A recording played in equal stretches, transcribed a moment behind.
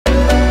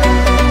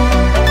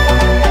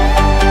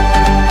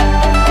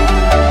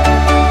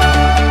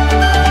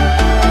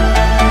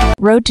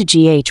Road to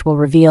GH will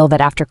reveal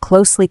that after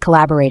closely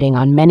collaborating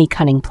on many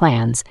cunning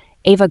plans,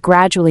 Ava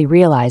gradually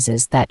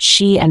realizes that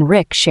she and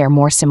Rick share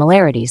more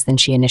similarities than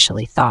she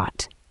initially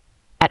thought.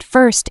 At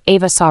first,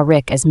 Ava saw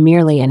Rick as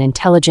merely an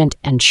intelligent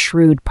and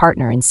shrewd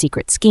partner in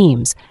secret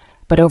schemes,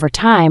 but over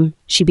time,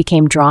 she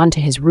became drawn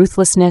to his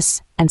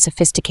ruthlessness and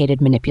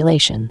sophisticated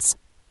manipulations.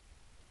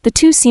 The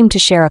two seemed to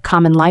share a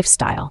common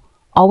lifestyle,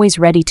 always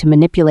ready to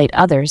manipulate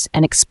others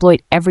and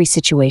exploit every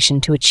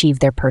situation to achieve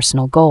their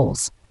personal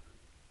goals.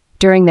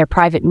 During their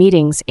private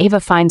meetings,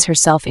 Ava finds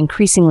herself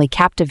increasingly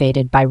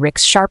captivated by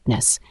Rick's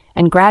sharpness,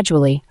 and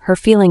gradually, her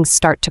feelings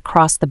start to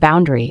cross the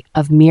boundary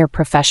of mere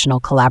professional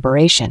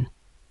collaboration.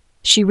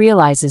 She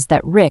realizes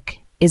that Rick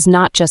is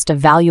not just a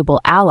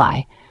valuable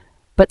ally,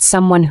 but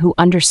someone who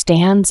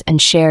understands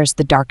and shares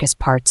the darkest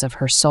parts of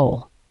her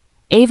soul.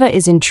 Ava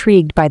is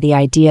intrigued by the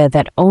idea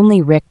that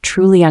only Rick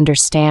truly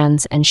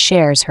understands and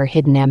shares her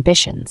hidden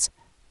ambitions.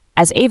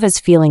 As Ava's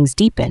feelings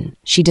deepen,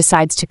 she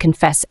decides to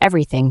confess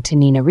everything to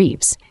Nina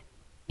Reeves.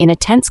 In a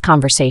tense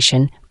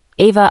conversation,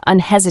 Ava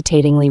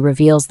unhesitatingly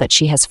reveals that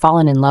she has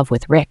fallen in love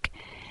with Rick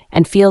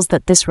and feels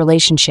that this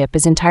relationship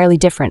is entirely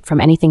different from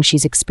anything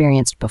she's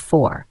experienced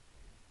before.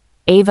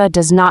 Ava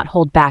does not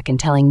hold back in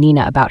telling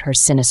Nina about her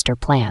sinister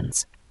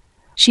plans.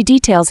 She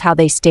details how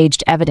they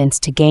staged evidence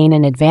to gain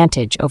an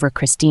advantage over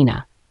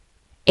Christina.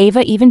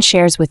 Ava even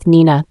shares with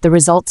Nina the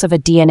results of a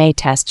DNA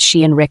test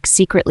she and Rick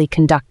secretly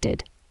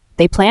conducted.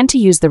 They plan to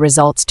use the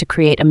results to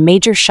create a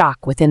major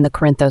shock within the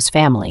Corinthos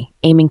family,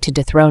 aiming to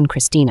dethrone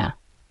Christina.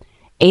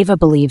 Ava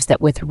believes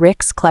that with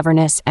Rick's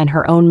cleverness and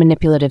her own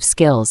manipulative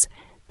skills,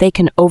 they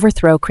can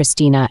overthrow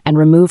Christina and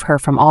remove her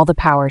from all the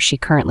power she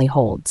currently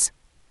holds.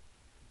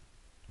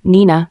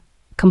 Nina,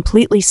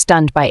 completely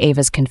stunned by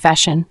Ava's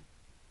confession,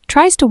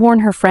 tries to warn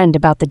her friend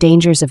about the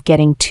dangers of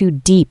getting too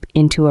deep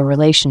into a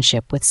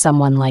relationship with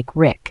someone like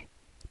Rick.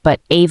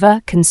 But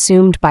Ava,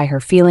 consumed by her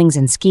feelings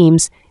and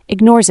schemes,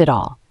 ignores it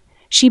all.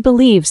 She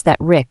believes that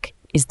Rick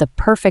is the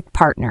perfect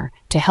partner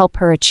to help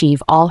her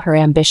achieve all her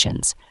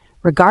ambitions,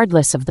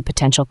 regardless of the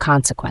potential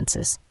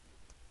consequences.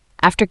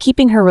 After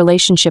keeping her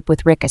relationship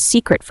with Rick a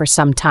secret for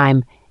some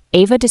time,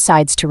 Ava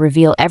decides to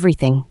reveal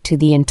everything to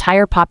the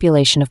entire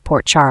population of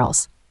Port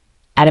Charles.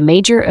 At a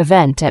major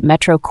event at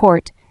Metro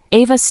Court,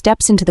 Ava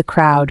steps into the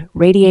crowd,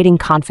 radiating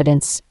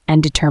confidence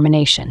and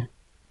determination.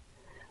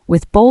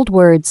 With bold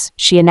words,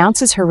 she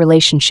announces her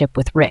relationship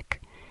with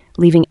Rick,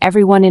 leaving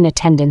everyone in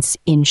attendance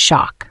in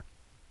shock.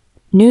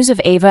 News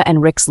of Ava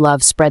and Rick's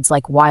love spreads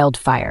like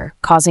wildfire,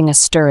 causing a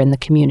stir in the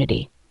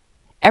community.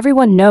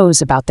 Everyone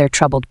knows about their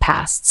troubled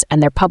pasts, and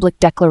their public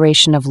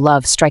declaration of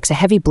love strikes a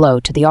heavy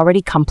blow to the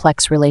already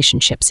complex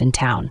relationships in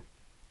town.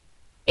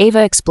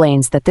 Ava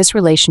explains that this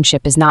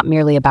relationship is not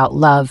merely about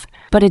love,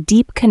 but a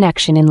deep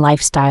connection in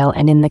lifestyle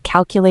and in the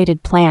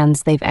calculated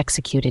plans they've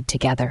executed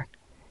together.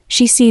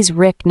 She sees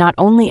Rick not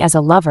only as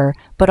a lover,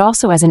 but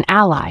also as an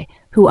ally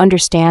who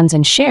understands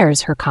and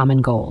shares her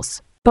common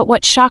goals. But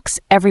what shocks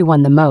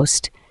everyone the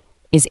most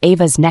is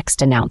Ava's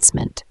next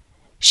announcement.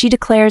 She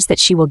declares that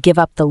she will give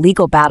up the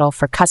legal battle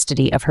for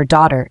custody of her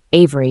daughter,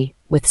 Avery,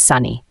 with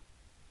Sunny.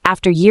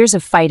 After years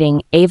of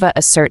fighting, Ava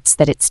asserts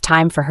that it's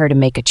time for her to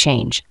make a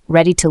change,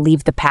 ready to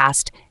leave the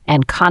past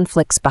and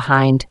conflicts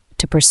behind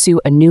to pursue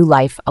a new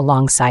life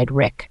alongside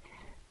Rick.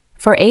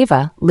 For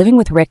Ava, living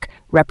with Rick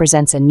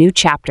represents a new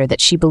chapter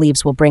that she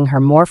believes will bring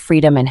her more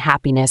freedom and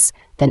happiness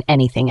than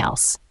anything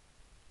else.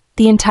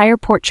 The entire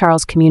Port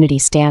Charles community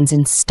stands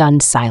in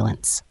stunned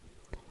silence.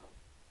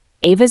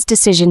 Ava's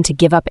decision to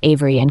give up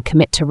Avery and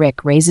commit to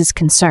Rick raises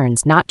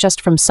concerns not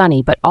just from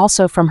Sunny but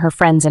also from her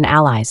friends and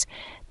allies.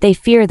 They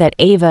fear that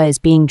Ava is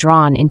being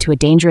drawn into a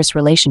dangerous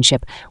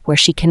relationship where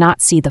she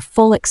cannot see the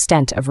full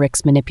extent of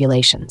Rick's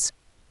manipulations.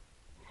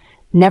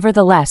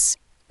 Nevertheless,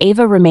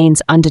 Ava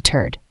remains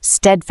undeterred,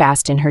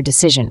 steadfast in her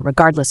decision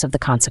regardless of the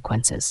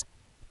consequences.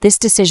 This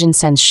decision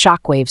sends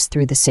shockwaves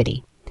through the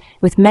city,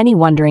 with many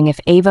wondering if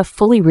Ava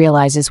fully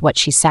realizes what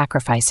she's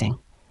sacrificing.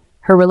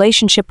 Her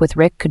relationship with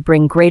Rick could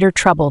bring greater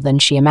trouble than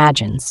she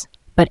imagines,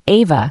 but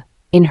Ava,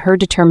 in her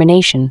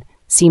determination,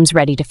 seems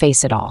ready to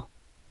face it all.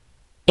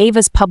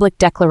 Ava's public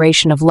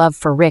declaration of love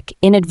for Rick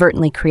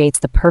inadvertently creates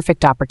the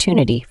perfect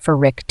opportunity for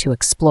Rick to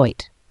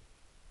exploit.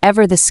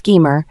 Ever the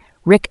schemer,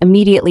 Rick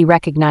immediately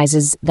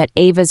recognizes that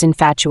Ava's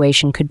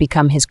infatuation could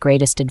become his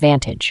greatest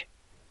advantage.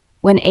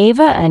 When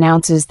Ava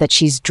announces that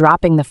she's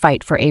dropping the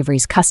fight for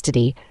Avery's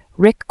custody,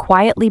 Rick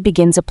quietly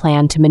begins a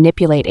plan to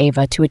manipulate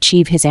Ava to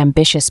achieve his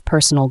ambitious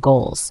personal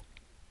goals.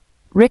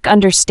 Rick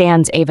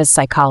understands Ava's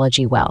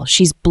psychology well.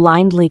 She's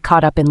blindly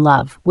caught up in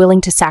love,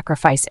 willing to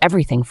sacrifice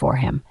everything for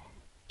him.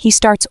 He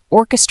starts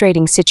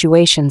orchestrating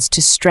situations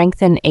to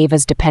strengthen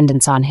Ava's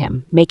dependence on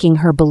him, making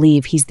her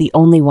believe he's the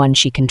only one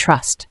she can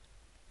trust.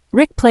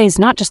 Rick plays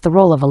not just the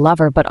role of a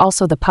lover, but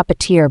also the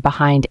puppeteer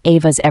behind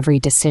Ava's every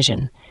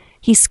decision.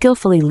 He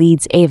skillfully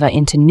leads Ava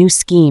into new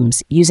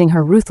schemes, using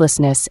her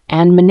ruthlessness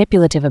and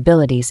manipulative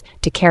abilities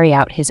to carry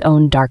out his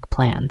own dark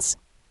plans.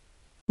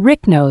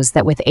 Rick knows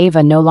that with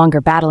Ava no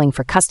longer battling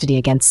for custody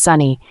against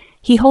Sunny,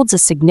 he holds a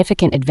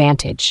significant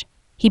advantage.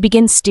 He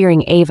begins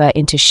steering Ava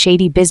into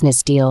shady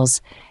business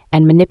deals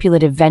and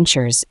manipulative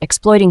ventures,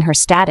 exploiting her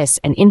status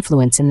and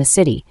influence in the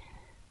city.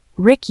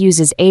 Rick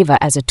uses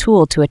Ava as a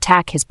tool to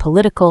attack his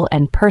political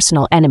and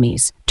personal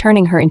enemies,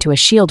 turning her into a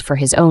shield for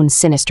his own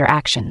sinister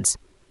actions.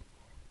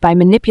 By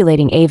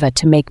manipulating Ava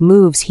to make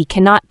moves he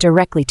cannot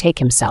directly take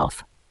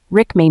himself,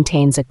 Rick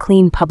maintains a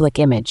clean public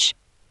image.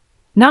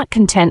 Not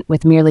content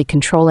with merely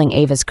controlling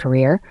Ava's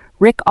career,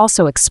 Rick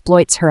also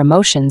exploits her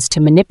emotions to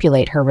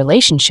manipulate her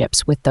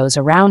relationships with those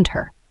around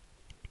her.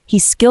 He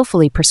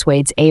skillfully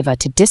persuades Ava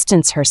to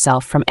distance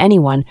herself from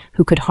anyone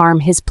who could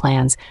harm his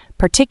plans,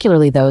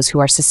 particularly those who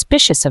are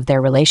suspicious of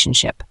their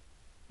relationship.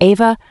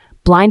 Ava,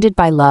 blinded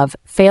by love,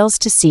 fails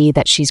to see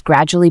that she's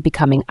gradually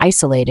becoming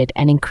isolated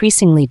and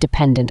increasingly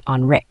dependent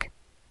on Rick.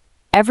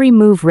 Every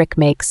move Rick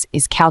makes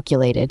is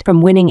calculated,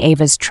 from winning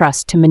Ava's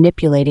trust to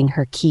manipulating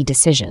her key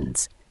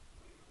decisions.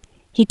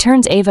 He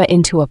turns Ava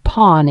into a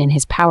pawn in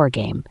his power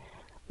game,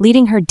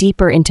 leading her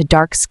deeper into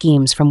dark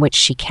schemes from which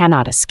she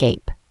cannot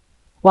escape.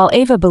 While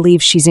Ava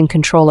believes she's in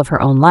control of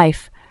her own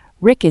life,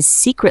 Rick is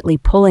secretly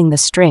pulling the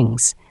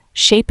strings,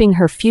 shaping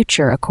her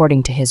future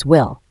according to his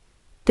will.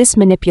 This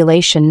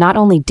manipulation not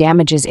only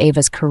damages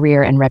Ava's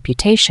career and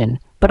reputation,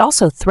 but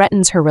also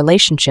threatens her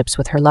relationships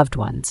with her loved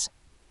ones.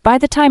 By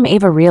the time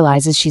Ava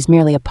realizes she's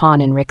merely a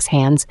pawn in Rick's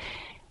hands,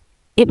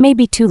 it may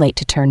be too late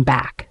to turn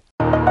back.